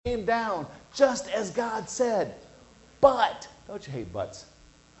came down just as God said. But, don't you hate buts?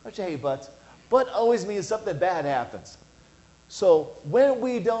 Don't you hate buts? But always means something bad happens. So when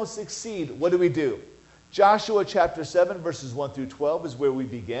we don't succeed, what do? Joshua chapter 7, verses 1 through 12 is where we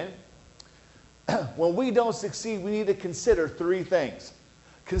begin. When we don't succeed, we need to consider three things.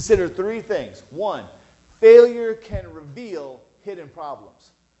 Consider three things. One, failure can reveal hidden problems.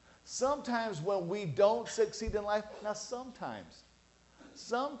 Sometimes when we don't succeed in life, now sometimes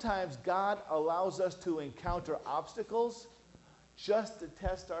God allows us to encounter obstacles just to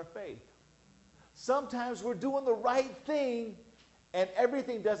test our faith. Sometimes we're doing the right thing and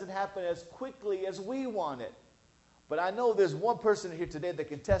everything doesn't happen as quickly as we want it. But I know there's one person here today that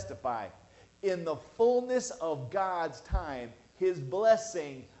can testify. In the fullness of God's time, His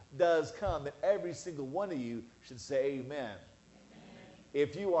blessing does come. And every single one of you should say amen.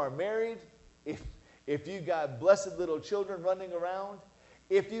 If you are married, if you got blessed little children running around,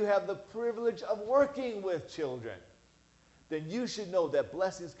 if you have the privilege of working with children, then you should know that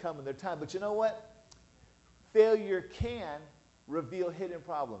blessings come in their time. But you know what? Failure can reveal hidden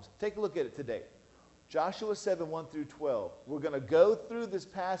problems. Take a look at it today. Joshua 7, 1 through 12. We're going to go through this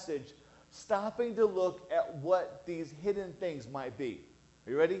passage, stopping to look at what these hidden things might be.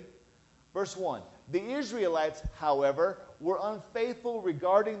 Are you ready? Verse 1. The Israelites, however, were unfaithful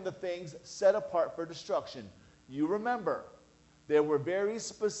regarding the things set apart for destruction. You remember, there were very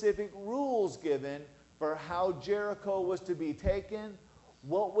specific rules given for how Jericho was to be taken,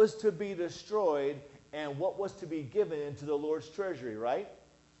 what was to be destroyed, and what was to be given into the Lord's treasury, right?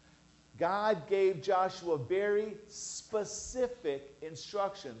 God gave Joshua very specific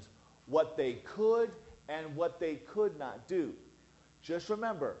instructions, what they could and what they could not do. Just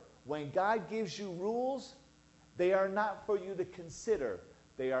remember, when God gives you rules, they are not for you to consider.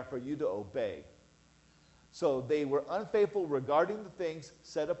 They are for you to obey. So they were unfaithful regarding the things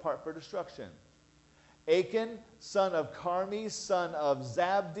set apart for destruction. Achan, son of Carmi, son of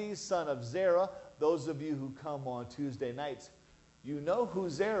Zabdi, son of Zerah. Those of you who come on Tuesday nights, you know who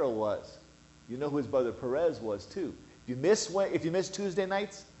Zerah was. You know who his brother Perez was too. If you miss Tuesday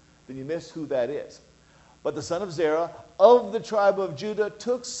nights, then you miss who that is. But the son of Zerah of the tribe of Judah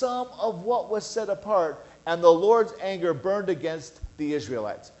took some of what was set apart, and the Lord's anger burned against the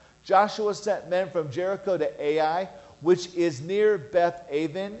Israelites. Joshua sent men from Jericho to Ai, which is near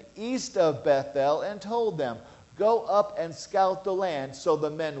Beth-aven, east of Bethel, and told them, go up and scout the land. So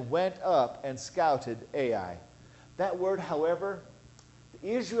the men went up and scouted Ai. That word, however, the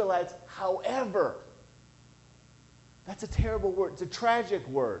Israelites, however, that's a terrible word. It's a tragic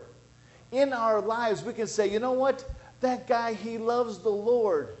word. In our lives, we can say, you know what? That guy, he loves the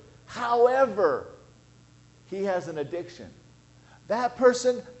Lord. However, he has an addiction. That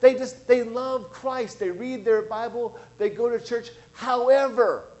person, they love Christ. They read their Bible. They go to church.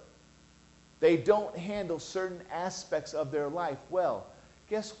 However, they don't handle certain aspects of their life well.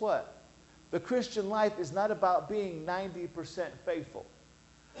 Guess what? The Christian life is not about being 90% faithful.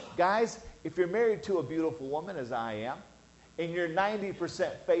 Guys, if you're married to a beautiful woman, as I am, and you're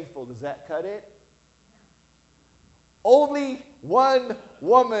 90% faithful, does that cut it? Only one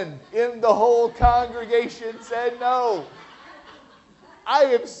woman in the whole congregation said no. I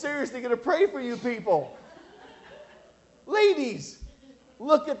am seriously going to pray for you people. Ladies,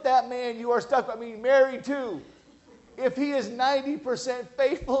 look at that man you are married to. If he is 90%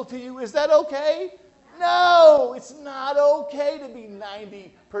 faithful to you, is that okay? No, it's not okay to be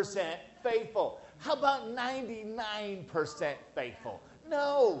 90% faithful. How about 99% faithful?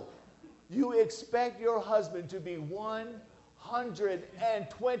 No. You expect your husband to be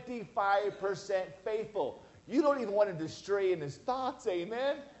 125% faithful. You don't even want him to stray in his thoughts,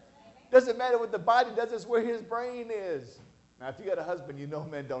 amen? Doesn't matter what the body does, it's where his brain is. Now, if you got a husband, you know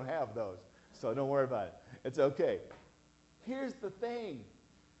men don't have those. So don't worry about it. It's okay. Here's the thing.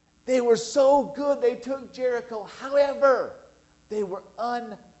 They were so good, they took Jericho. However, they were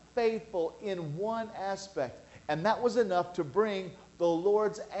unfaithful in one aspect. And that was enough to bring the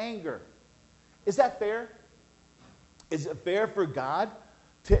Lord's anger. Is that fair? Is it fair for God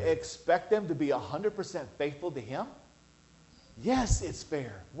to expect them to be 100% faithful to Him? Yes, it's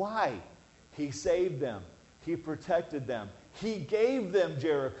fair. Why? He saved them. He protected them. He gave them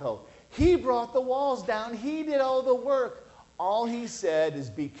Jericho. He brought the walls down. He did all the work. All He said is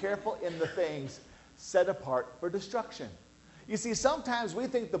be careful in the things set apart for destruction. You see, sometimes we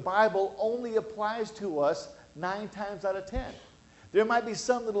think the Bible only applies to us 9 times out of 10. There might be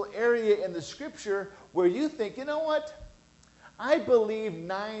some little area in the Scripture where you think, you know what? I believe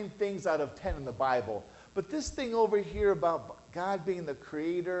 9 things out of 10 in the Bible. But this thing over here about God being the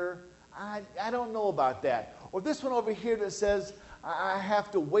creator, I don't know about that. Or this one over here that says, I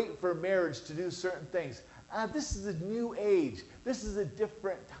have to wait for marriage to do certain things. This is a new age. This is a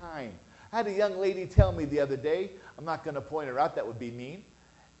different time. I had a young lady tell me the other day, I'm not going to point her out, that would be mean,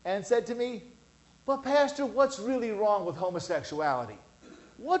 and said to me, but Pastor, what's really wrong with homosexuality?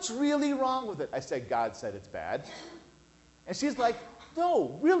 What's really wrong with it? I said, God said it's bad. And she's like,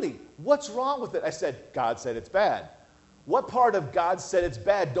 no, really, what's wrong with it? I said, God said it's bad. What part of God said it's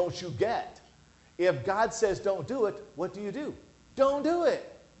bad don't you get? If God says don't do it, what do? Don't do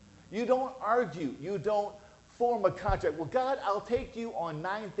it. You don't argue. You don't form a contract. Well, God, I'll take you on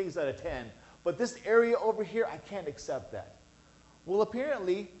 9 things out of 10, but this area over here, I can't accept that. Well,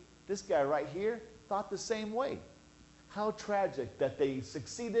 apparently, this guy right here thought the same way. How tragic that they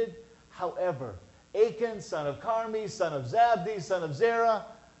succeeded. However, Achan, son of Carmi, son of Zabdi, son of Zerah,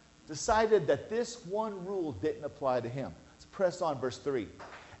 decided that this one rule didn't apply to him. Let's press on, verse 3.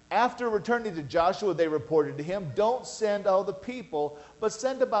 After returning to Joshua, they reported to him, don't send all the people, but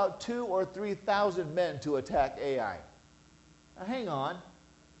send about 2,000 or 3,000 men to attack Ai. Now, hang on.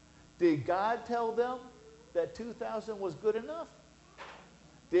 Did God tell them that 2,000 was good enough?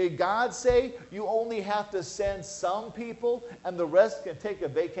 Did God say you only have to send some people and the rest can take a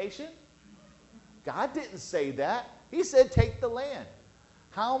vacation? God didn't say that. He said take the land.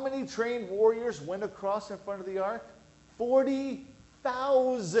 How many trained warriors went across in front of the ark?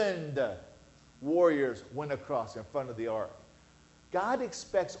 40,000 warriors went across in front of the ark. God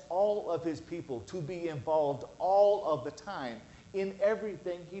expects all of his people to be involved all of the time in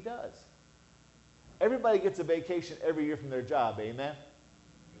everything he does. Everybody gets a vacation every year from their job, amen?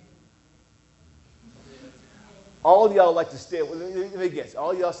 All of y'all like to stay. Let me guess.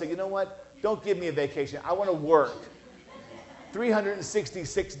 All y'all say, you know what? Don't give me a vacation. I want to work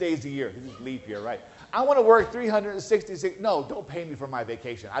 366 days a year. This is leap year, right? I want to work 366. No, don't pay me for my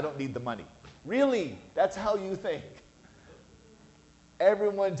vacation. I don't need the money. Really? That's how you think?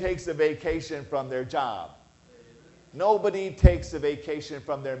 Everyone takes a vacation from their job. Nobody takes a vacation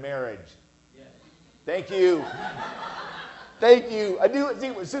from their marriage. Thank you. Thank you. I knew it. See,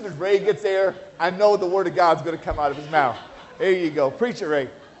 as soon as Ray gets there, I know the word of God's going to come out of his mouth. There you go. Preach it, Ray.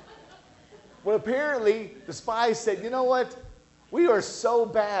 Well, apparently, the spies said, you know what? We are so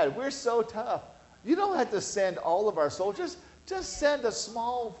bad. We're so tough. You don't have to send all of our soldiers. Just send a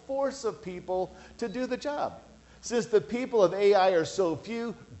small force of people to do the job. Since the people of Ai are so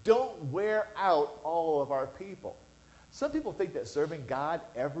few, don't wear out all of our people. Some people think that serving God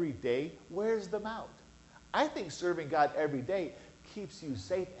every day wears them out. I think serving God every day keeps you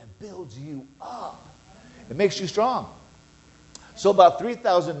safe and builds you up. It makes you strong. So about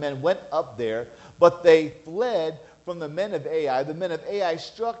 3,000 men went up there, but they fled from the men of Ai. The men of Ai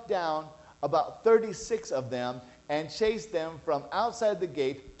struck down about 36 of them and chased them from outside the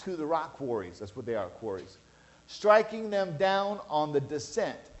gate to the rock quarries. That's what they are, quarries. Striking them down on the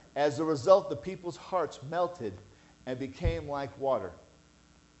descent. As a result, the people's hearts melted and became like water.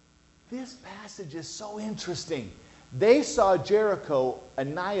 This passage is so interesting. They saw Jericho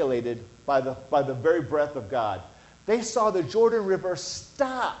annihilated by the very breath of God. They saw the Jordan River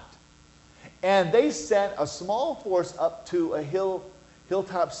stopped. And they sent a small force up to a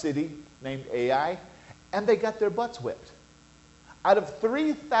hilltop city named Ai, and they got their butts whipped. Out of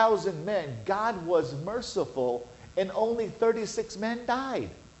 3,000 men, God was merciful, and only 36 men died.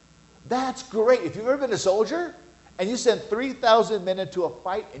 That's great. If you've ever been a soldier, and you send 3,000 men into a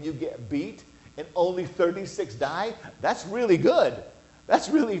fight and you get beat and only 36 die, that's really good. That's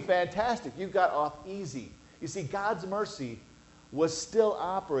really fantastic. You got off easy. You see, God's mercy was still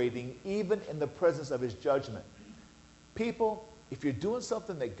operating even in the presence of his judgment. People, if you're doing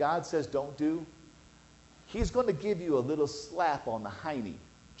something that God says don't do, he's going to give you a little slap on the hiney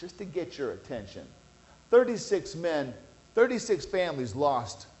just to get your attention. 36 men, 36 families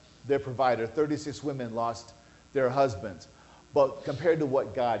lost their provider. 36 women lost their husbands. But compared to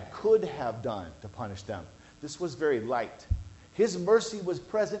what God could have done to punish them, this was very light. His mercy was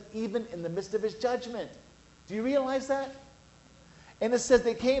present even in the midst of his judgment. Do you realize that? And it says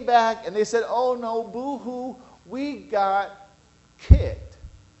they came back and they said, oh no, boo-hoo, we got kicked.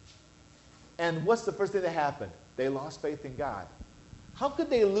 And what's the first thing that happened? They lost faith in God. How could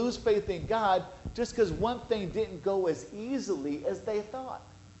they lose faith in God just because one thing didn't go as easily as they thought?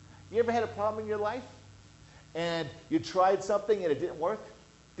 You ever had a problem in your life? And you tried something and it didn't work?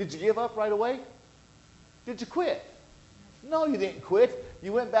 Did you give up right away? Did you quit? No, you didn't quit.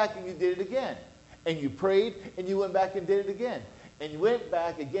 You went back and you did it again. And you prayed and you went back and did it again. And you went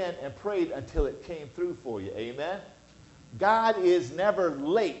back again and prayed until it came through for you. Amen? God is never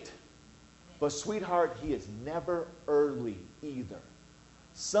late. But sweetheart, he is never early either.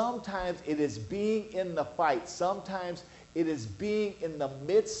 Sometimes it is being in the fight. Sometimes It is being in the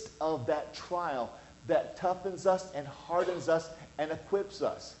midst of that trial that toughens us and hardens us and equips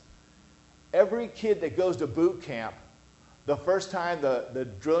us. Every kid that goes to boot camp, the first time the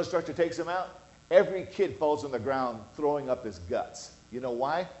drill instructor takes him out, every kid falls on the ground throwing up his guts. You know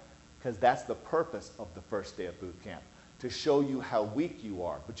why? Because that's the purpose of the first day of boot camp, to show you how weak you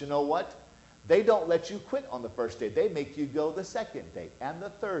are. But you know what? They don't let you quit on the first day. They make you go the second day and the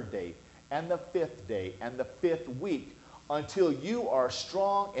third day and the fifth day and the fifth week until you are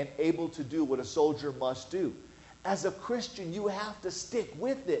strong and able to do what a soldier must do. As a Christian, you have to stick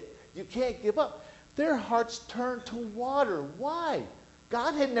with it. You can't give up. Their hearts turned to water. Why?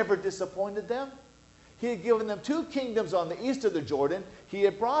 God had never disappointed them. He had given them 2 kingdoms on the east of the Jordan. He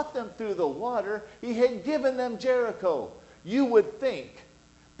had brought them through the water. He had given them Jericho. You would think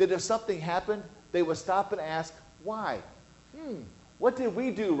that if something happened, they would stop and ask, why? What did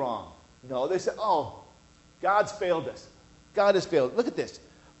we do wrong? No, they said, oh, God's failed us. God has failed. Look at this.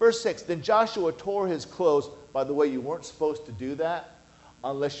 Verse 6, then Joshua tore his clothes. By the way, you weren't supposed to do that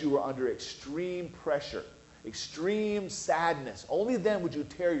unless you were under extreme pressure, extreme sadness. Only then would you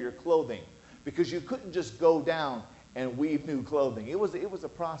tear your clothing, because you couldn't just go down and weave new clothing. It was a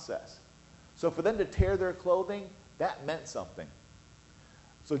process. So for them to tear their clothing, that meant something.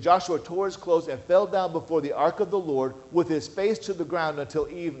 So Joshua tore his clothes and fell down before the ark of the Lord with his face to the ground until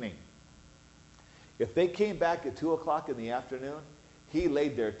evening. If they came back at 2 o'clock in the afternoon, he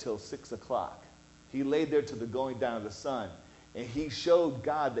laid there till 6 o'clock. He laid there till the going down of the sun. And he showed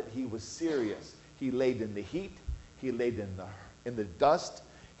God that he was serious. He laid in the heat. He laid in the dust.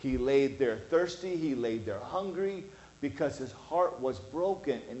 He laid there thirsty. He laid there hungry because his heart was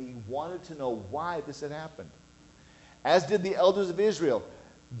broken and he wanted to know why this had happened. As did the elders of Israel.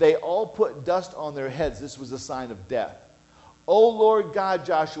 They all put dust on their heads. This was a sign of death. O Lord God,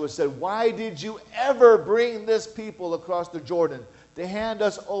 Joshua said, why did you ever bring this people across the Jordan to hand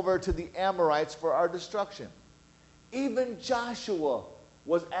us over to the Amorites for our destruction? Even Joshua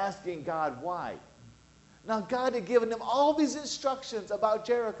was asking God why. Now God had given them all these instructions about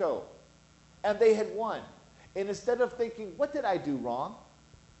Jericho, and they had won. And instead of thinking, what did I do wrong?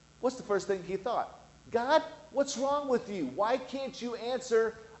 What's the first thing he thought? God, what's wrong with you? Why can't you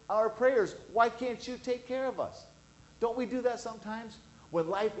answer our prayers? Why can't you take care of us? Don't we do that sometimes? When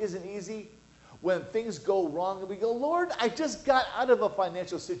life isn't easy, when things go wrong, and we go, Lord, I just got out of a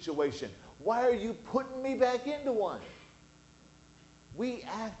financial situation. Why are you putting me back into one? We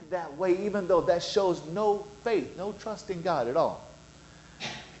act that way even though that shows no faith, no trust in God at all.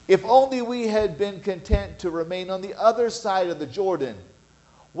 If only we had been content to remain on the other side of the Jordan.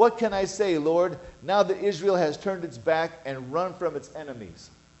 What can I say, Lord, now that Israel has turned its back and run from its enemies?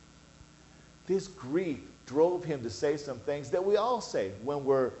 This grief drove him to say some things that we all say when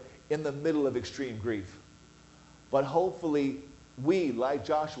we're in the middle of extreme grief. But hopefully we, like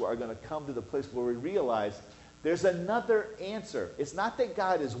Joshua, are going to come to the place where we realize there's another answer. It's not that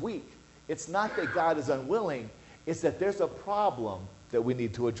God is weak. It's not that God is unwilling. It's that there's a problem that we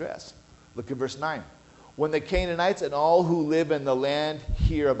need to address. Look at verse 9. When the Canaanites and all who live in the land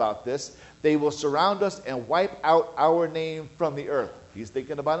hear about this, they will surround us and wipe out our name from the earth. He's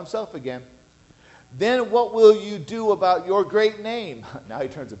thinking about himself again. Then what will you do about your great name? Now he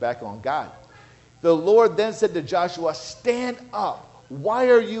turns it back on God. The Lord then said to Joshua, stand up. Why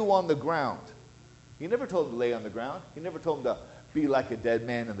are you on the ground? He never told him to lay on the ground. He never told him to be like a dead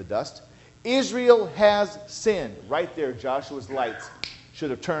man in the dust. Israel has sinned. Right there, Joshua's lights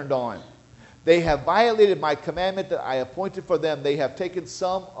should have turned on. They have violated my commandment that I appointed for them. They have taken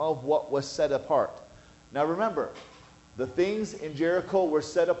some of what was set apart. Now remember, the things in Jericho were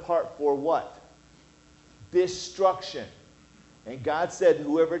set apart for what? Destruction. And God said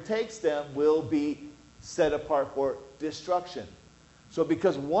whoever takes them will be set apart for destruction. So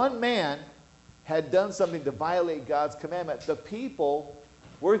because one man had done something to violate God's commandment, the people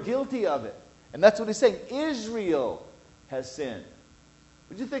were guilty of it. And that's what he's saying. Israel has sinned.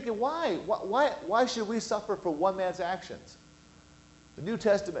 But you're thinking, why? Why should we suffer for one man's actions? The New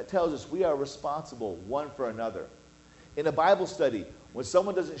Testament tells us we are responsible one for another. In a Bible study, when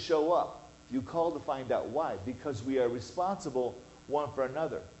someone doesn't show up, you call to find out why. Because we are responsible one for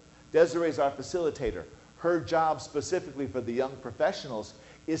another. Desiree is our facilitator. Her job specifically for the young professionals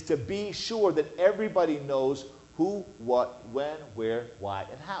is to be sure that everybody knows who, what, when, where, why,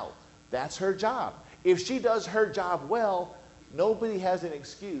 and how. That's her job. If she does her job well, nobody has an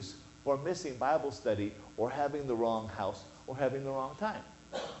excuse for missing Bible study or having the wrong house or having the wrong time.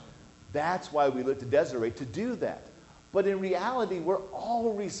 That's why we look to Desiree to do that. But in reality, we're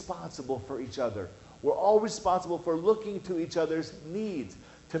all responsible for each other. We're all responsible for looking to each other's needs,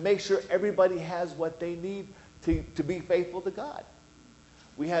 to make sure everybody has what they need, to be faithful to God.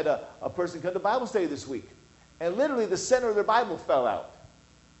 We had a person come to Bible study this week, and literally the center of their Bible fell out.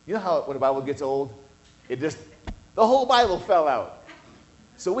 You know how when a Bible gets old, the whole Bible fell out.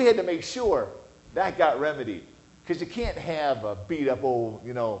 So we had to make sure that got remedied. Because you can't have a beat up old,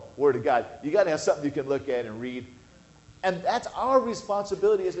 Word of God. You got to have something you can look at and read. And that's our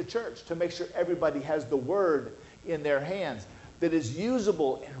responsibility as a church, to make sure everybody has the Word in their hands that is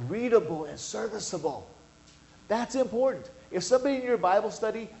usable and readable and serviceable. That's important. If somebody in your Bible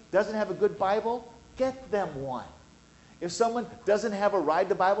study doesn't have a good Bible, get them one. If someone doesn't have a ride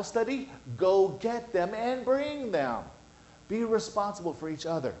to Bible study, go get them and bring them. Be responsible for each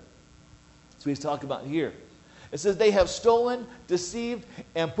other. That's what he's talking about here. It says they have stolen, deceived,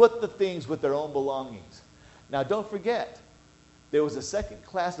 and put the things with their own belongings. Now don't forget, there was a second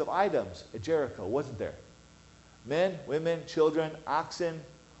class of items at Jericho, wasn't there? Men, women, children, oxen,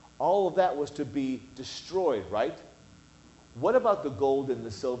 all of that was to be destroyed, right? What about the gold and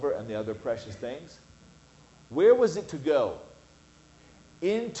the silver and the other precious things? Where was it to go?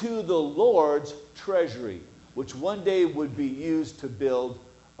 Into the Lord's treasury, which one day would be used to build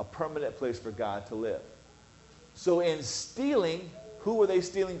a permanent place for God to live. So in stealing, who were they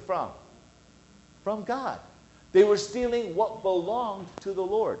stealing from? From God. They were stealing what belonged to the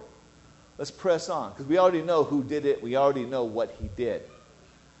Lord. Let's press on, because we already know who did it. We already know what he did.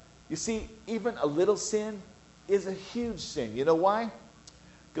 You see, even a little sin is a huge sin. You know why?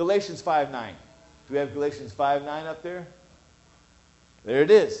 Galatians 5:9. Do we have Galatians 5:9 up there? There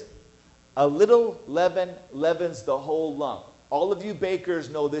it is. A little leaven leavens the whole lump. All of you bakers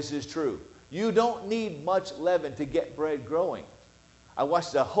know this is true. You don't need much leaven to get bread growing. I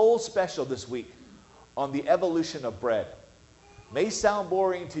watched a whole special this week on the evolution of bread. May sound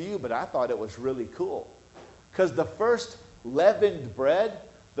boring to you, but I thought it was really cool. Because the first leavened bread,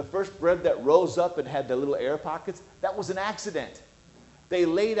 the first bread that rose up and had the little air pockets, that was an accident. They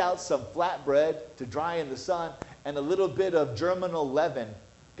laid out some flat bread to dry in the sun, and a little bit of germinal leaven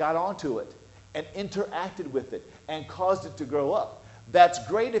got onto it and interacted with it and caused it to grow up. That's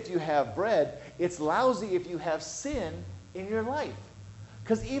great if you have bread. It's lousy if you have sin in your life.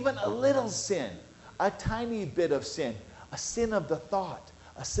 Because even a little sin, a tiny bit of sin, a sin of the thought,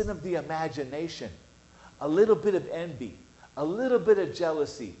 a sin of the imagination, a little bit of envy, a little bit of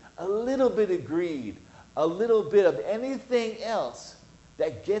jealousy, a little bit of greed, a little bit of anything else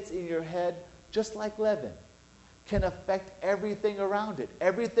that gets in your head, just like leaven, can affect everything around it.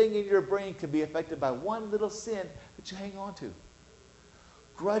 Everything in your brain can be affected by one little sin that you hang on to.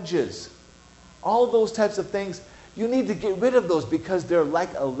 Grudges, all those types of things, you need to get rid of those because they're like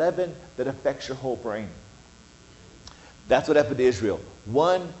a leaven that affects your whole brain. That's what happened to Israel.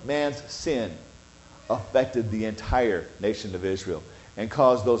 One man's sin affected the entire nation of Israel and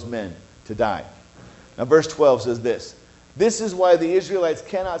caused those men to die. Now verse 12 says this: "This is why the Israelites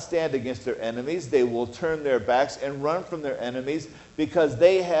cannot stand against their enemies. They will turn their backs and run from their enemies because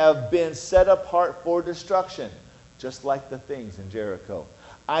they have been set apart for destruction, just like the things in Jericho.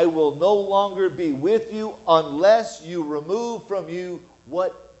 I will no longer be with you unless you remove from you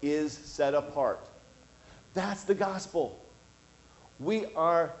what is set apart." That's the gospel. We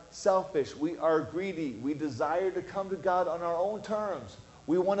are selfish. We are greedy. We desire to come to God on our own terms.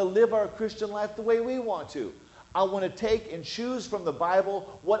 We want to live our Christian life the way we want to. I want to take and choose from the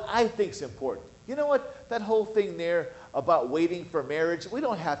Bible what I think is important. You know what? That whole thing there about waiting for marriage, we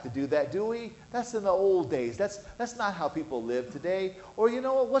don't have to do that, do we? That's in the old days. That's not how people live today. Or you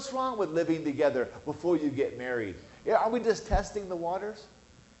know what? What's wrong with living together before you get married? Are we just testing the waters?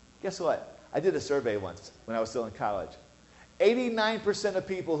 Guess what? I did a survey once when I was still in college. 89% of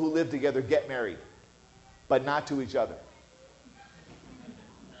people who live together get married, but not to each other.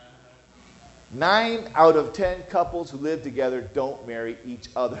 9 out of 10 couples who live together don't marry each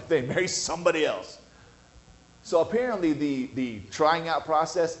other. They marry somebody else. So apparently the trying out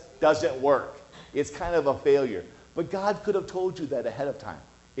process doesn't work. It's kind of a failure. But God could have told you that ahead of time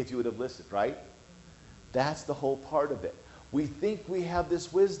if you would have listened, right? That's the whole part of it. We think we have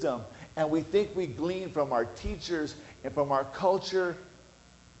this wisdom, and we think we glean from our teachers and from our culture.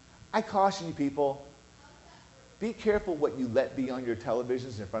 I caution you people, be careful what you let be on your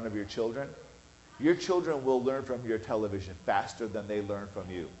televisions in front of your children. Your children will learn from your television faster than they learn from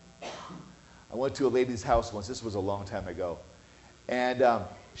you. I went to a lady's house once. This was a long time ago. And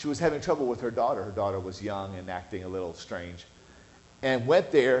she was having trouble with her daughter. Her daughter was young and acting a little strange. And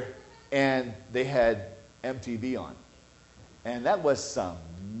went there, and they had MTV on. And that was some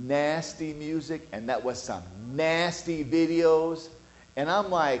nasty music, and that was some nasty videos. And I'm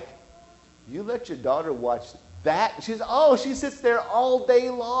like, you let your daughter watch that? She sits there all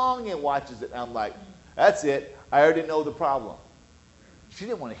day long and watches it. And I'm like, That's it. I already know the problem. She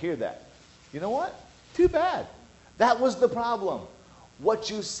didn't want to hear that. You know what? Too bad. That was the problem. What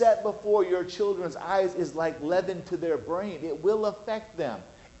you set before your children's eyes is like leaven to their brain. It will affect them.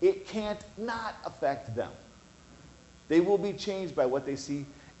 It can't not affect them. They will be changed by what they see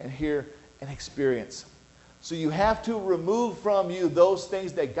and hear and experience. So you have to remove from you those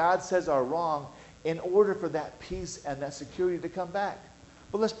things that God says are wrong in order for that peace and that security to come back.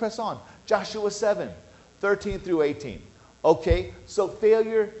 But let's press on. Joshua 7, 13 through 18. Okay, so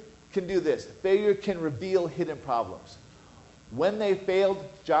failure can do this. Failure can reveal hidden problems. When they failed,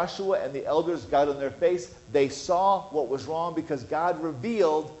 Joshua and the elders got on their face. They saw what was wrong because God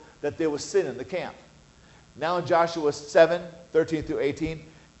revealed that there was sin in the camp. Now in Joshua 7, 13 through 18,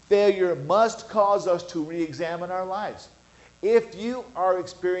 failure must cause us to re-examine our lives. If you are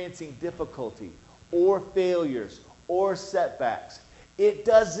experiencing difficulty or failures or setbacks, it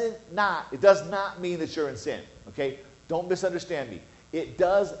does not mean that you're in sin. Okay? Don't misunderstand me. It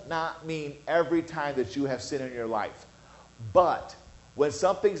does not mean every time that you have sin in your life. But when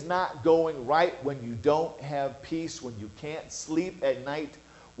something's not going right, when you don't have peace, when you can't sleep at night,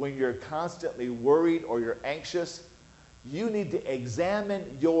 when you're constantly worried or you're anxious, you need to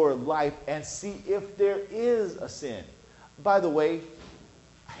examine your life and see if there is a sin. By the way,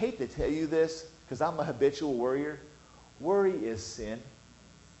 I hate to tell you this because I'm a habitual worrier. Worry is sin.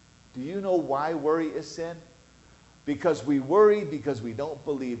 Do you know why worry is sin? Because we worry because we don't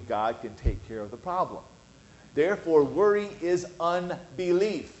believe God can take care of the problem. Therefore, worry is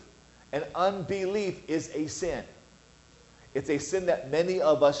unbelief. And unbelief is a sin. It's a sin that many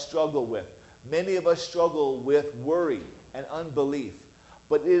of us struggle with. Many of us struggle with worry and unbelief.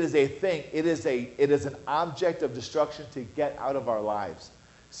 But it is a thing. It is an object of destruction to get out of our lives.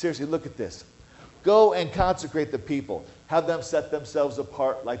 Seriously, look at this. Go and consecrate the people. Have them set themselves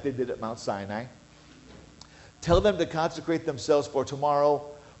apart like they did at Mount Sinai. Tell them to consecrate themselves for tomorrow.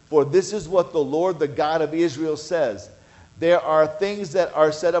 For this is what the Lord, the God of Israel, says. There are things that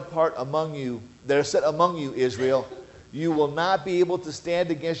are set apart among you, that are set among you, Israel. You will not be able to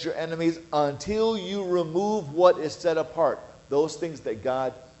stand against your enemies until you remove what is set apart. Those things that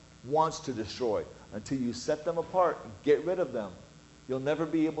God wants to destroy. Until you set them apart and get rid of them, you'll never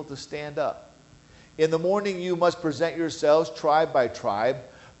be able to stand up. In the morning you must present yourselves tribe by tribe.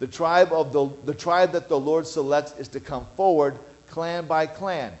 The tribe that the Lord selects is to come forward, clan by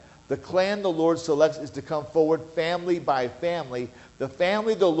clan. The clan the Lord selects is to come forward family by family. The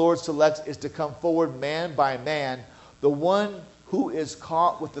family the Lord selects is to come forward man by man. The one who is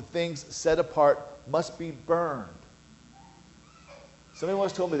caught with the things set apart must be burned. Somebody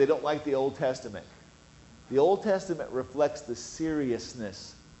once told me they don't like the Old Testament. The Old Testament reflects the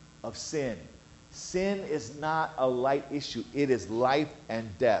seriousness of sin. Sin is not a light issue. It is life and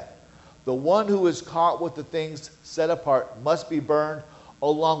death. The one who is caught with the things set apart must be burned,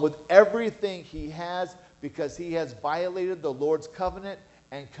 along with everything he has, because he has violated the Lord's covenant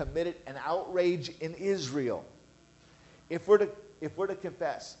and committed an outrage in Israel. If we're to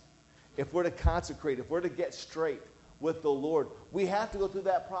confess, if we're to consecrate, if we're to get straight with the Lord, we have to go through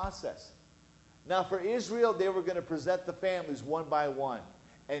that process. Now for Israel, they were going to present the families one by one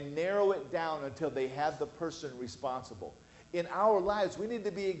and narrow it down until they had the person responsible. In our lives, we need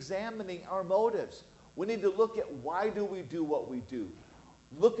to be examining our motives. We need to look at why do we do what we do.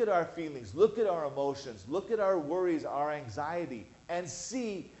 Look at our feelings, look at our emotions, look at our worries, our anxiety, and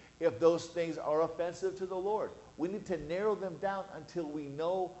see if those things are offensive to the Lord. We need to narrow them down until we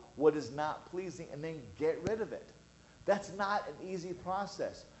know what is not pleasing and then get rid of it. That's not an easy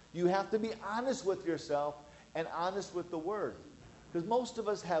process. You have to be honest with yourself and honest with the Word. Because most of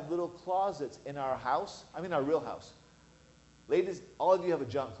us have little closets in our house, our real house. Ladies, all of you have a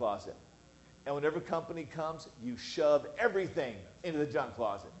junk closet. And whenever company comes, you shove everything into the junk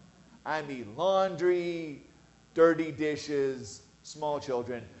closet. I mean laundry, dirty dishes, small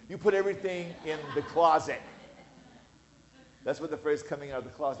children. You put everything in the closet. That's where the phrase coming out of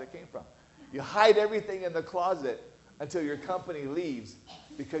the closet came from. You hide everything in the closet until your company leaves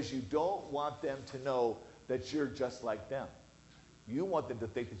because you don't want them to know that you're just like them. You want them to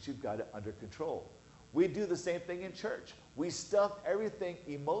think that you've got it under control. We do the same thing in church. We stuff everything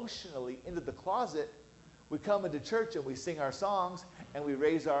emotionally into the closet. We come into church and we sing our songs and we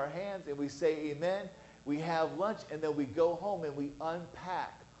raise our hands and we say amen. We have lunch and then we go home and we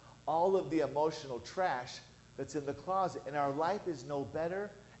unpack all of the emotional trash that's in the closet. And our life is no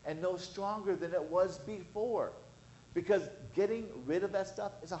better and no stronger than it was before. Because getting rid of that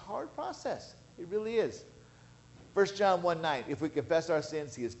stuff is a hard process. It really is. 1 John 1:9, if we confess our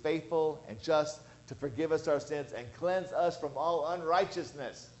sins, he is faithful and just to forgive us our sins and cleanse us from all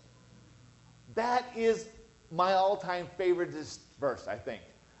unrighteousness. That is my all-time favorite verse, I think,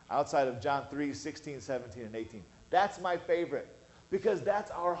 outside of John 3, 16, 17, and 18. That's my favorite because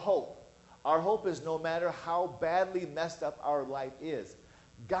that's our hope. Our hope is no matter how badly messed up our life is,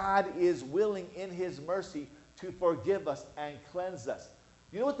 God is willing in his mercy to forgive us and cleanse us.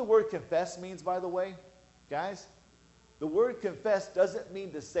 You know what the word confess means, by the way, guys? The word confess doesn't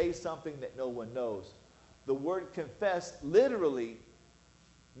mean to say something that no one knows. The word confess literally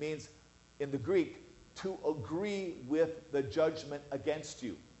means, in the Greek, to agree with the judgment against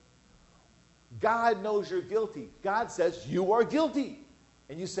you. God knows you're guilty. God says you are guilty.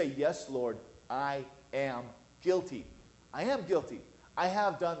 And you say, yes, Lord, I am guilty. I am guilty. I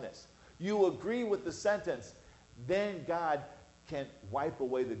have done this. You agree with the sentence. Then God can wipe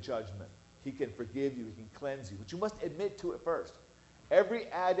away the judgment. He can forgive you. He can cleanse you. But you must admit to it first. Every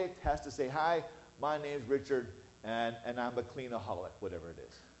addict has to say, hi, my name's Richard, and I'm a cleanaholic, whatever it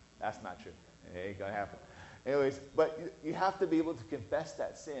is. That's not true. It ain't going to happen. Anyways, but you have to be able to confess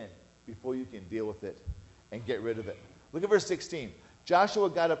that sin before you can deal with it and get rid of it. Look at verse 16. Joshua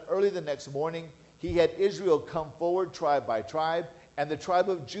got up early the next morning. He had Israel come forward tribe by tribe, and the tribe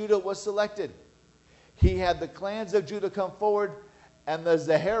of Judah was selected. He had the clans of Judah come forward, and the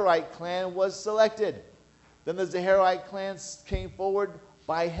Zaharite clan was selected. Then the Zaharite clans came forward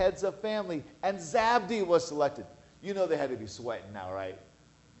by heads of family, and Zabdi was selected. You know they had to be sweating now, right?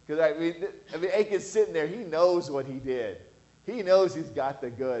 Because I mean, Achan's sitting there. He knows what he did. He knows he's got the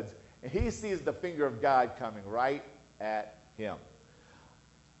goods. And he sees the finger of God coming right at him.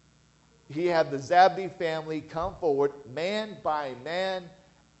 He had the Zabdi family come forward, man by man.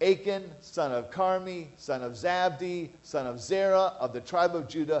 Achan, son of Carmi, son of Zabdi, son of Zerah, of the tribe of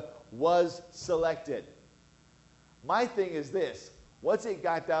Judah, was selected. My thing is this. Once it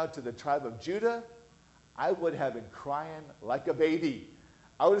got down to the tribe of Judah, I would have been crying like a baby.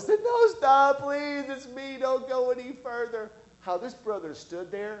 I would have said, no, stop, please, it's me, don't go any further. How this brother stood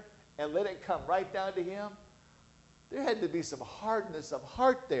there and let it come right down to him, there had to be some hardness of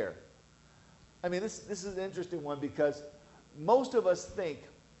heart there. I mean, this is an interesting one because most of us think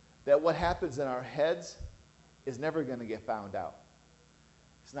that what happens in our heads is never going to get found out.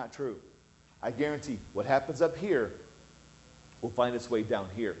 It's not true. I guarantee what happens up here will find its way down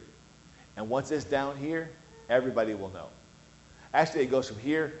here. And once it's down here, everybody will know. Actually, it goes from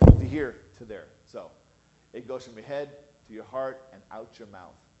here to there. So it goes from your head to your heart and out your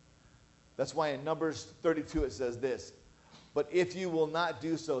mouth. That's why in Numbers 32 it says this, but if you will not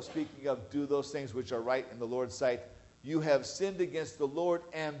do so, speaking of do those things which are right in the Lord's sight, you have sinned against the Lord,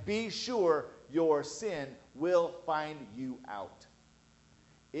 and be sure your sin will find you out.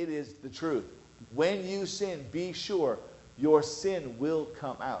 It is the truth. When you sin, be sure your sin will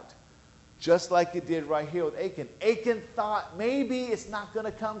come out. Just like it did right here with Achan. Achan thought, maybe it's not going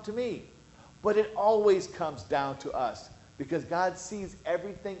to come to me. But it always comes down to us because God sees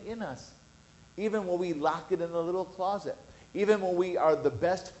everything in us. Even when we lock it in a little closet. Even when we are the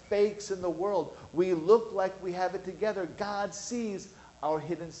best fakes in the world, we look like we have it together. God sees our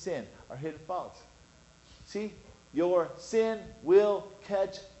hidden sin, our hidden faults. See, your sin will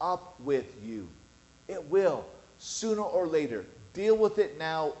catch up with you. It will, sooner or later. Deal with it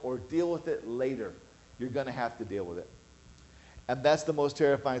now or deal with it later. You're going to have to deal with it. And that's the most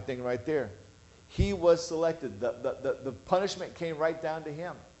terrifying thing right there. He was selected. The punishment came right down to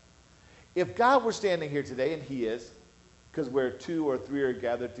him. If God were standing here today, and he is, because where 2 or 3 are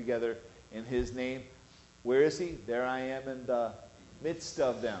gathered together in his name, where is he? There I am in the midst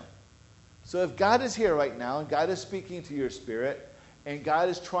of them. So if God is here right now, and God is speaking to your spirit, and God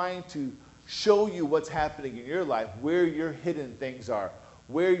is trying to show you what's happening in your life, where your hidden things are,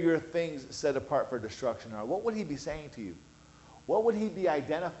 where your things set apart for destruction are, what would he be saying to you? What would he be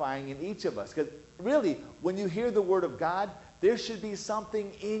identifying in each of us? Because really, when you hear the word of God, there should be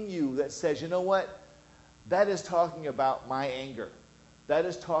something in you that says, you know what? That is talking about my anger. That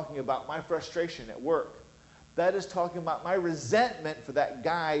is talking about my frustration at work. That is talking about my resentment for that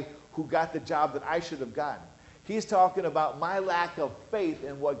guy who got the job that I should have gotten. He's talking about my lack of faith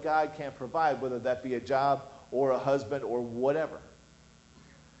in what God can provide, whether that be a job or a husband or whatever.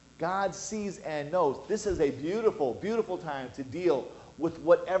 God sees and knows. This is a beautiful, beautiful time to deal with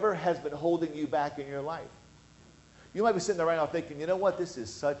whatever has been holding you back in your life. You might be sitting there right now thinking, you know what? This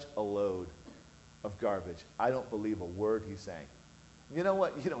is such a load of garbage. I don't believe a word he's saying. You know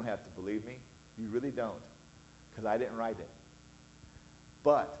what? You don't have to believe me. You really don't. Because I didn't write it.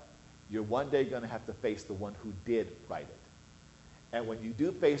 But you're one day going to have to face the one who did write it. And when you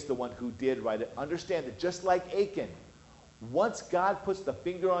do face the one who did write it, understand that just like Achan, once God puts the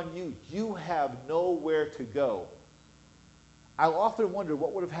finger on you, you have nowhere to go. I often wonder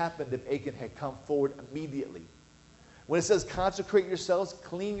what would have happened if Achan had come forward immediately. When it says consecrate yourselves,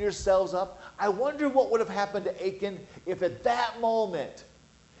 clean yourselves up, I wonder what would have happened to Achan if at that moment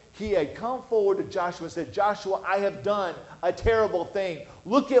he had come forward to Joshua and said, Joshua, I have done a terrible thing.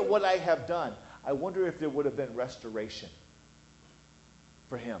 Look at what I have done. I wonder if there would have been restoration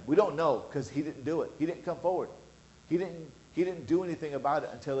for him. We don't know because he didn't do it. He didn't come forward. He didn't do anything about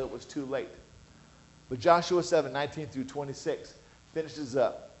it until it was too late. But Joshua 7:19 through 26 finishes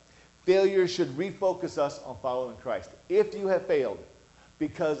up. Failure should refocus us on following Christ. If you have failed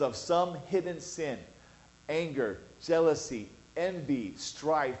because of some hidden sin, anger, jealousy, envy,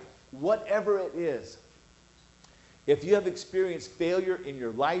 strife, whatever it is, if you have experienced failure in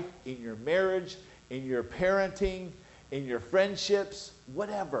your life, in your marriage, in your parenting, in your friendships,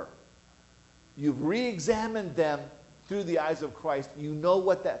 whatever, you've re-examined them through the eyes of Christ. You know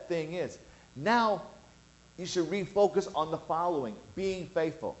what that thing is. Now, you should refocus on the following, being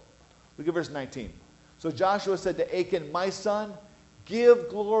faithful. Look at verse 19. So Joshua said to Achan, my son, give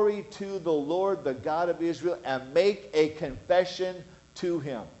glory to the Lord, the God of Israel, and make a confession to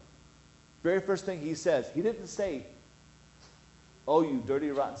him. Very first thing he says, he didn't say, oh, you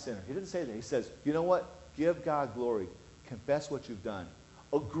dirty, rotten sinner. He didn't say that. He says, you know what? Give God glory. Confess what you've done.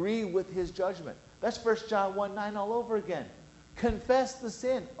 Agree with his judgment. That's 1 John 1:9 all over again. Confess the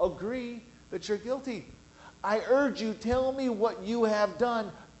sin. Agree that you're guilty. I urge you, tell me what you have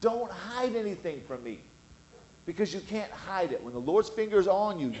done. Don't hide anything from me. Because you can't hide it. When the Lord's finger is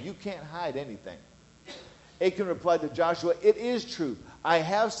on you, you can't hide anything. Achan replied to Joshua, it is true. I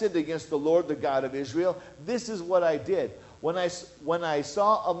have sinned against the Lord, the God of Israel. This is what I did. When I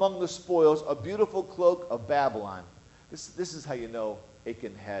saw among the spoils a beautiful cloak of Babylon. This is how you know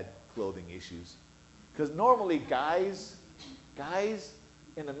Achan had clothing issues. Because normally guys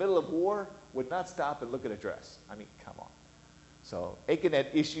in the middle of war would not stop and look at a dress. I mean, come on. So Achan had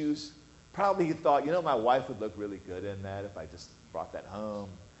issues. Probably he thought, you know, my wife would look really good in that if I just brought that home.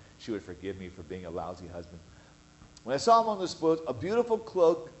 She would forgive me for being a lousy husband. When I saw among the spoils a beautiful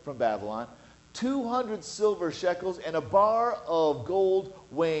cloak from Babylon, 200 silver shekels, and a bar of gold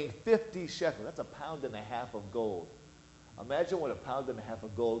weighing 50 shekels. That's 1.5 pounds of gold. Imagine what 1.5 pounds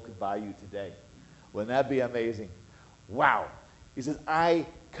of gold could buy you today. Wouldn't that be amazing? Wow. He says, I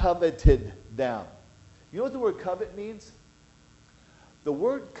coveted them. You know what the word covet means? The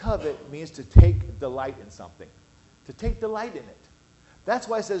word covet means to take delight in something. To take delight in it. That's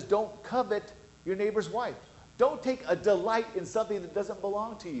why it says don't covet your neighbor's wife. Don't take a delight in something that doesn't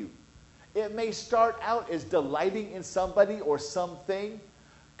belong to you. It may start out as delighting in somebody or something,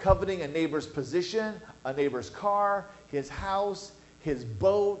 coveting a neighbor's position, a neighbor's car, his house, his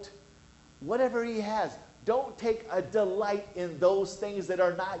boat, whatever he has. Don't take a delight in those things that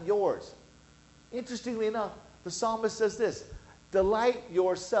are not yours. Interestingly enough, the psalmist says this, delight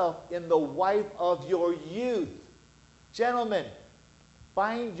yourself in the wife of your youth. Gentlemen,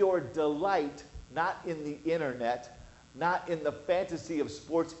 find your delight not in the internet, not in the fantasy of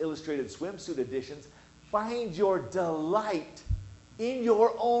Sports Illustrated swimsuit editions. Find your delight in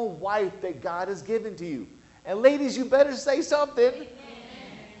your own wife that God has given to you. And ladies, you better say something. Amen.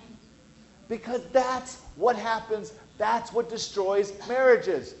 Because that's what happens. That's what destroys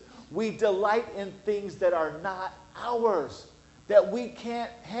marriages. We delight in things that are not ours, that we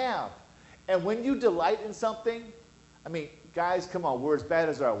can't have. And when you delight in something, I mean, guys, come on, we're as bad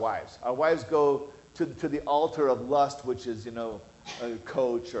as our wives. Our wives go to the altar of lust, which is, you know, a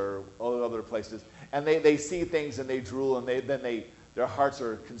Coach or other places, and they see things and they drool, and their hearts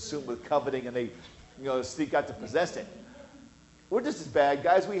are consumed with coveting, and they, you know, seek out to possess it. We're just as bad,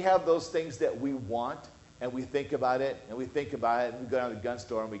 guys. We have those things that we want, and we think about it, and we think about it, and we go down to the gun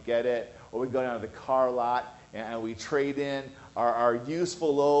store and we get it, or we go down to the car lot and we trade in our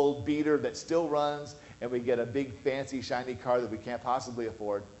useful old beater that still runs, and we get a big fancy shiny car that we can't possibly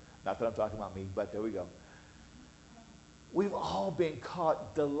afford. Not that I'm talking about me, but there we go. We've all been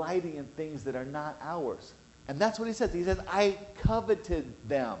caught delighting in things that are not ours. And that's what he says. He says, I coveted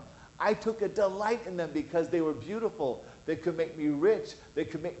them. I took a delight in them because they were beautiful. They could make me rich. They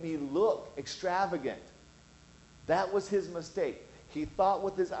could make me look extravagant. That was his mistake. He thought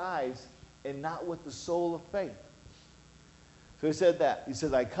with his eyes and not with the soul of faith. So he said that. He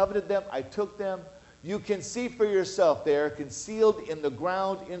says, I coveted them. I took them. You can see for yourself, they are concealed in the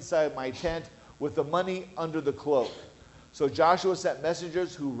ground inside my tent with the money under the cloak. So Joshua sent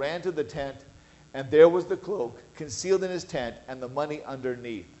messengers who ran to the tent, and there was the cloak concealed in his tent and the money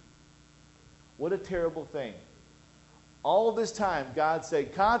underneath. What a terrible thing. All this time, God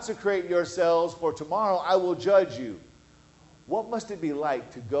said, consecrate yourselves, for tomorrow I will judge you. What must it be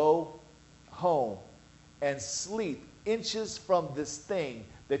like to go home and sleep inches from this thing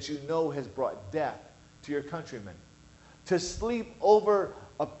that you know has brought death to your countrymen. To sleep over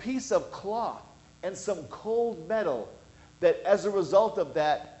a piece of cloth and some cold metal, that as a result of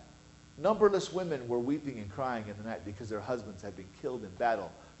that, numberless women were weeping and crying in the night because their husbands had been killed in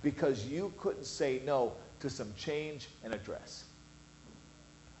battle, because you couldn't say no to some change and a dress.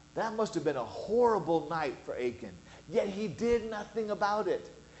 That must have been a horrible night for Achan. Yet he did nothing about it.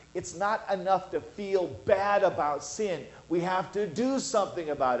 It's not enough to feel bad about sin. We have to do something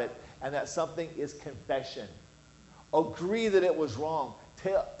about it. And that something is confession. Agree that it was wrong.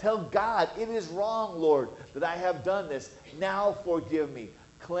 Tell God, it is wrong, Lord, that I have done this. Now forgive me.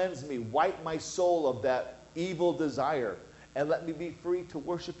 Cleanse me. Wipe my soul of that evil desire. And let me be free to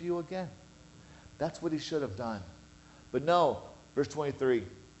worship you again. That's what he should have done. But no, verse 23.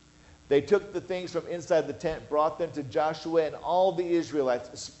 They took the things from inside the tent, brought them to Joshua and all the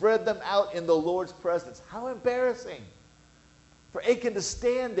Israelites, spread them out in the Lord's presence. How embarrassing for Achan to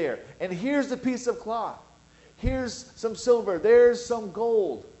stand there. And here's a piece of cloth. Here's some silver. There's some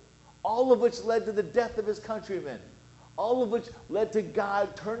gold. All of which led to the death of his countrymen. All of which led to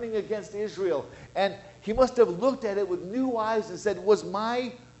God turning against Israel. And he must have looked at it with new eyes and said, was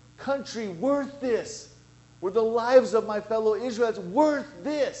my country worth this? Were the lives of my fellow Israelites worth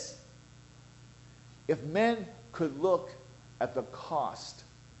this? If men could look at the cost,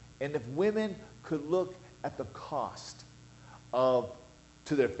 and if women could look at the cost to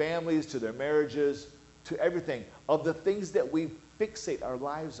their families, to their marriages, to everything, of the things that we fixate our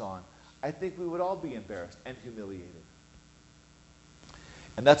lives on, I think we would all be embarrassed and humiliated.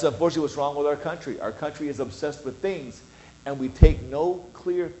 And that's unfortunately what's wrong with our country. Our country is obsessed with things, and we take no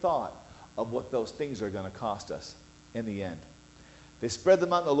clear thought of what those things are going to cost us in the end. They spread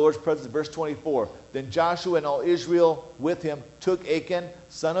them out in the Lord's presence. Verse 24. Then Joshua and all Israel with him took Achan,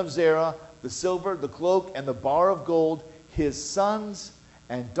 son of Zerah, the silver, the cloak, and the bar of gold, his sons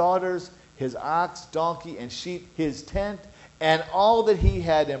and daughters, his ox, donkey, and sheep, his tent, and all that he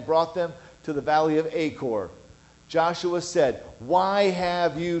had, and brought them to the valley of Achor. Joshua said, why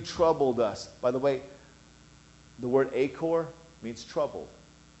have you troubled us? By the way, the word Achor means troubled.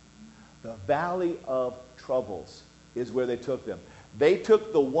 The valley of troubles is where they took them. They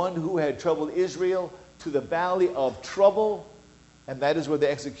took the one who had troubled Israel to the valley of trouble, and that is where they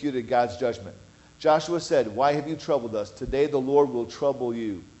executed God's judgment. Joshua said, why have you troubled us? Today the Lord will trouble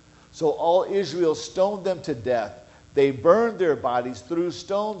you. So all Israel stoned them to death. They burned their bodies, threw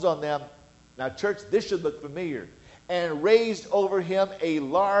stones on them. Now, church, this should look familiar. And raised over him a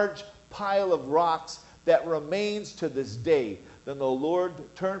large pile of rocks that remains to this day. Then the Lord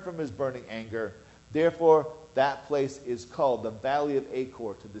turned from his burning anger. Therefore, that place is called the Valley of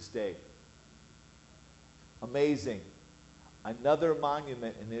Achor to this day. Amazing. Another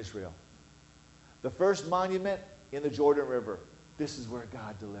monument in Israel. The first monument in the Jordan River. This is where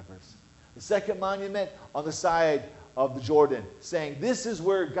God delivers. The second monument on the side of the Jordan, saying this is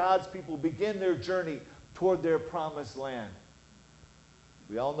where God's people begin their journey toward their promised land.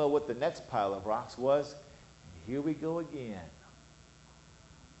 We all know what the next pile of rocks was. And here we go again.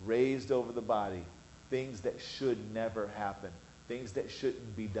 Raised over the body. Things that should never happen. Things that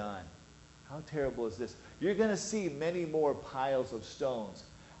shouldn't be done. How terrible is this? You're going to see many more piles of stones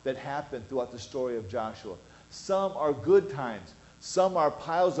that happen throughout the story of Joshua. Some are good times. Some are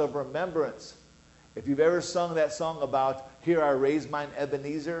piles of remembrance. If you've ever sung that song about, Here I Raise Mine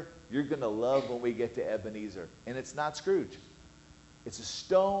Ebenezer, you're going to love when we get to Ebenezer. And it's not Scrooge. It's a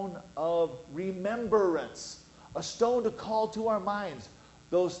stone of remembrance. A stone to call to our minds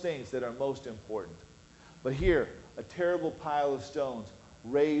those things that are most important. But here, a terrible pile of stones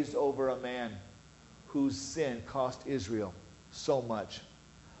raised over a man whose sin cost Israel so much.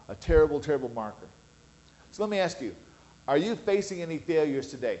 A terrible, terrible marker. So let me ask you, are you facing any failures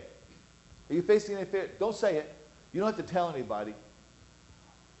today? Are you facing any failures? Don't say it. You don't have to tell anybody.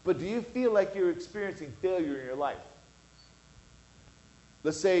 But do you feel like you're experiencing failure in your life?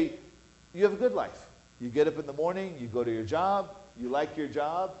 Let's say you have a good life. You get up in the morning, you go to your job, you like your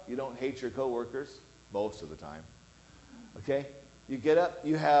job, you don't hate your coworkers most of the time. Okay? You get up,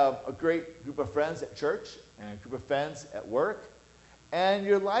 you have a great group of friends at church and a group of friends at work, and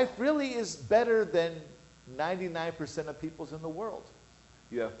your life really is better than 99% of people's in the world.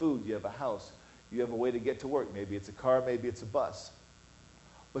 You have food, you have a house, you have a way to get to work. Maybe it's a car, maybe it's a bus.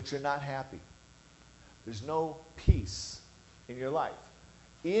 But you're not happy. There's no peace in your life.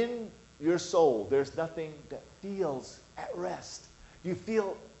 In your soul, there's nothing that feels at rest. You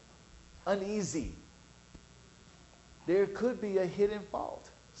feel uneasy. There could be a hidden fault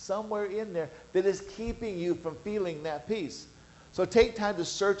somewhere in there that is keeping you from feeling that peace. So take time to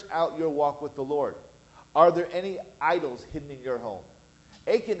search out your walk with the Lord. Are there any idols hidden in your home?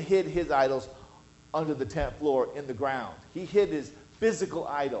 Achan hid his idols under the tent floor in the ground. He hid his physical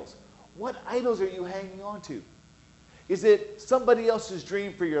idols. What idols are you hanging on to? Is it somebody else's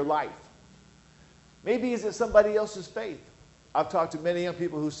dream for your life? Maybe is it somebody else's faith? I've talked to many young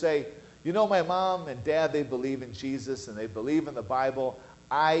people who say, you know, my mom and dad, they believe in Jesus and they believe in the Bible.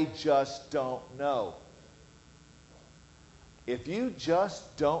 I just don't know. If you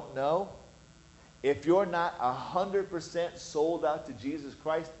just don't know, if you're not 100% sold out to Jesus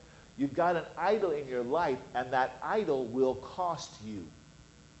Christ, you've got an idol in your life, and that idol will cost you.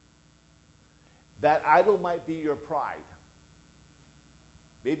 That idol might be your pride.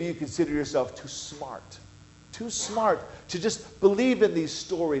 Maybe you consider yourself too smart to just believe in these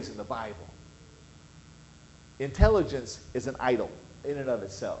stories in the Bible. Intelligence is an idol in and of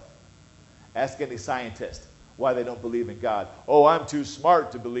itself. Ask any scientist why they don't believe in God. Oh, I'm too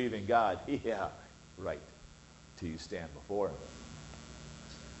smart to believe in God. Yeah, right. Till you stand before him.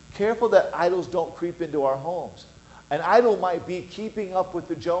 Careful that idols don't creep into our homes. An idol might be keeping up with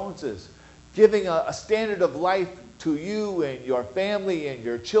the Joneses, giving a standard of life to you and your family and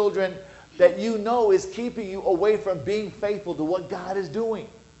your children that you know is keeping you away from being faithful to what God is doing.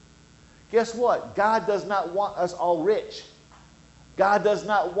 Guess what? God does not want us all rich. God does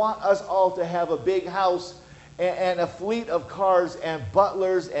not want us all to have a big house and a fleet of cars and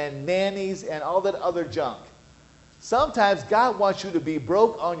butlers and nannies and all that other junk. Sometimes God wants you to be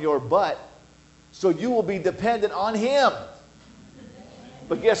broke on your butt so you will be dependent on Him.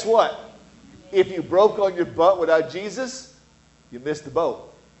 But guess what? If you broke on your butt without Jesus, you missed the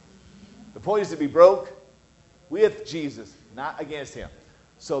boat. The point is to be broke with Jesus, not against Him.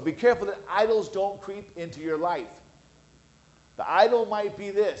 So be careful that idols don't creep into your life. The idol might be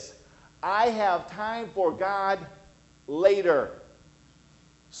this: I have time for God later.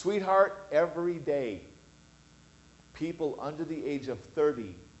 Sweetheart, every day, people under the age of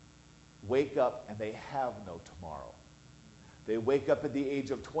 30 wake up and they have no tomorrow. They wake up at the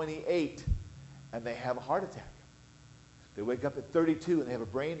age of 28 and they have a heart attack. They wake up at 32 and they have a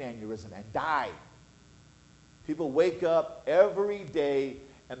brain aneurysm and die. People wake up every day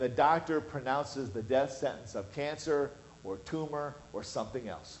and the doctor pronounces the death sentence of cancer or tumor or something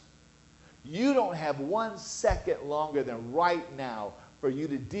else. You don't have 1 second longer than right now for you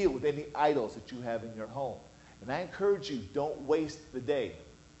to deal with any idols that you have in your home. And I encourage you, don't waste the day.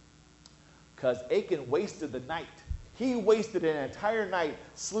 Because Achan wasted the night. He wasted an entire night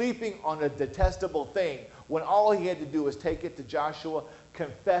sleeping on a detestable thing when all he had to do was take it to Joshua,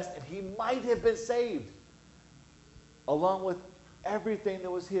 confess, and he might have been saved. Along with everything that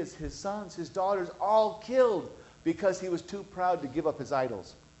was his sons, his daughters, all killed because he was too proud to give up his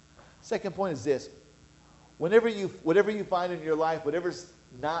idols. Second point is this: whatever you find in your life, whatever's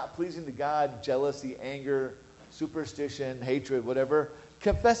not pleasing to God, jealousy, anger, superstition, hatred, whatever,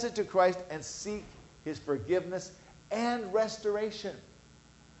 confess it to Christ and seek His forgiveness and restoration.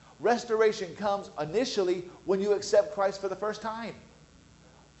 Restoration comes initially when you accept Christ for the first time.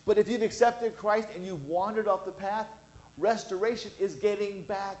 But if you've accepted Christ and you've wandered off the path, restoration is getting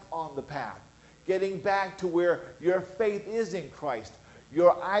back on the path. Getting back to where your faith is in Christ.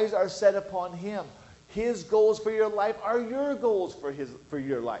 Your eyes are set upon Him. His goals for your life are your goals for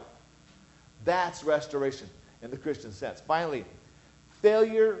your life. That's restoration in the Christian sense. Finally,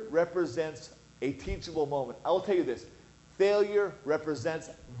 failure represents a teachable moment. I will tell you this: failure represents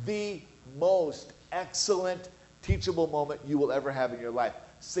the most excellent teachable moment you will ever have in your life.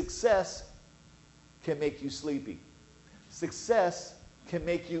 Success can make you sleepy. Success can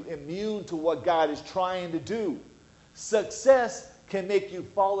make you immune to what God is trying to do. Success can make you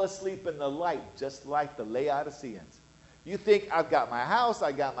fall asleep in the light, just like the Laodiceans. You think, I've got my house,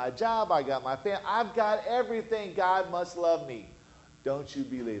 I got my job, I got my family, I've got everything, God must love me. Don't you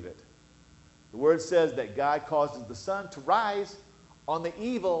believe it? The Word says that God causes the sun to rise on the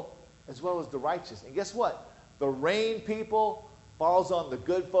evil as well as the righteous. And guess what? The rain, people, falls on the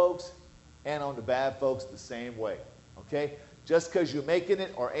good folks and on the bad folks the same way. Okay? Just because you're making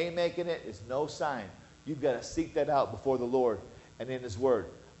it or ain't making it is no sign. You've got to seek that out before the Lord and in His Word.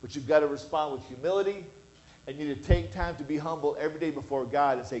 But you've got to respond with humility, and you need to take time to be humble every day before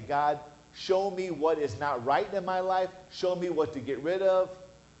God and say, God, show me what is not right in my life. Show me what to get rid of.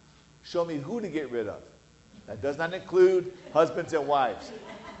 Show me who to get rid of. That does not include husbands and wives.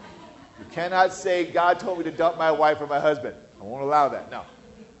 You cannot say, God told me to dump my wife or my husband. I won't allow that. No.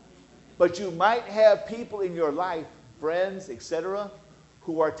 But you might have people in your life, friends, etc.,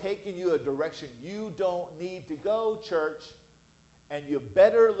 who are taking you a direction you don't need to go, church. And you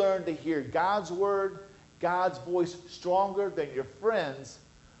better learn to hear God's word, God's voice stronger than your friends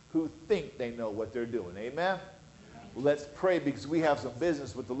who think they know what they're doing. Amen? Let's pray because we have some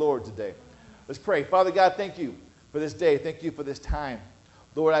business with the Lord today. Let's pray. Father God, thank you for this day. Thank you for this time.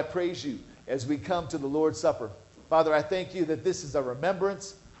 Lord, I praise you as we come to the Lord's Supper. Father, I thank you that this is a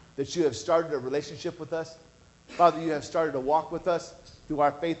remembrance that you have started a relationship with us. Father, you have started a walk with us through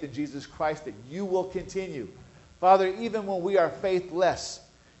our faith in Jesus Christ, that you will continue. Father, even when we are faithless,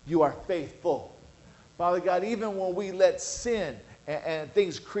 you are faithful. Father God, even when we let sin and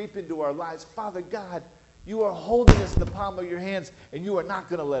things creep into our lives, Father God, you are holding us in the palm of your hands, and you are not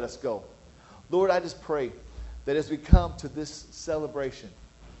going to let us go. Lord, I just pray that as we come to this celebration,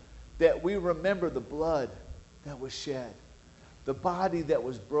 that we remember the blood that was shed, the body that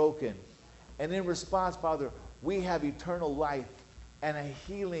was broken, and in response, Father, we have eternal life and a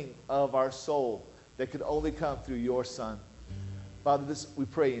healing of our soul that could only come through your Son. Father, this we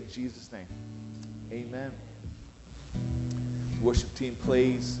pray in Jesus' name. Amen. Worship team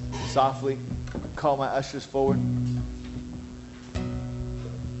plays softly. Call my ushers forward.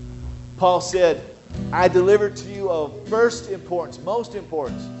 Paul said, I delivered to you of first importance, most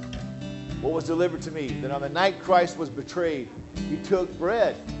importance, what was delivered to me, that on the night Christ was betrayed, he took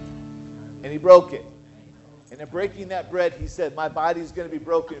bread and he broke it. And in breaking that bread, he said, my body is going to be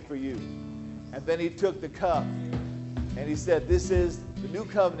broken for you. And then he took the cup and he said, this is the new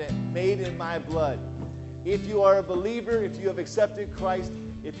covenant made in my blood. If you are a believer, if you have accepted Christ,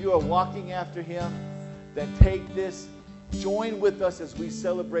 if you are walking after him, then take this, join with us as we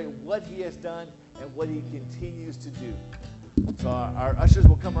celebrate what he has done and what he continues to do. So our ushers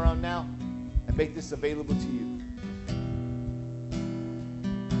will come around now and make this available to you.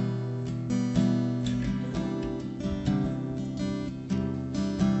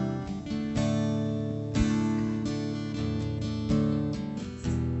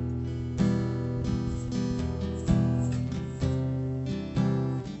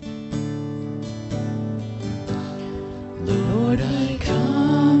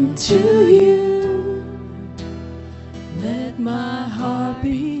 To you, let my heart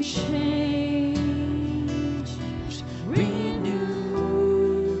be changed,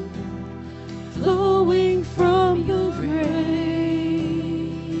 renewed, flowing from your grace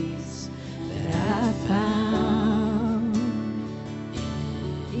that I found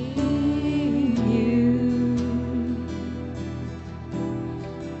in you.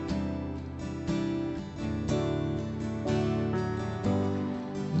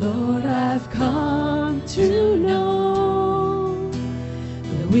 Lord, I've come to know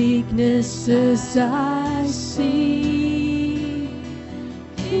the weaknesses I see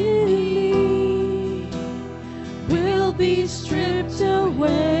in me will be stripped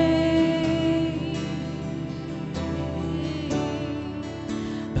away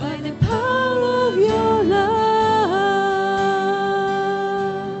by the power of your love.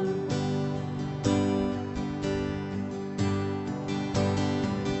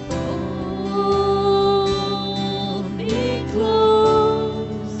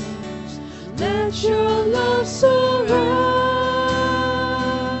 Your love surround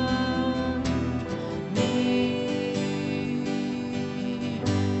me,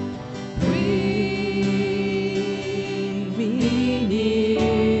 bring me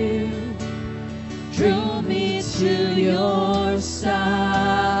near, draw me to your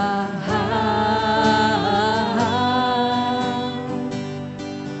side,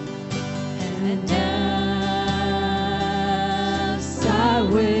 and as I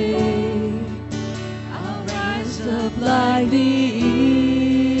wait, like the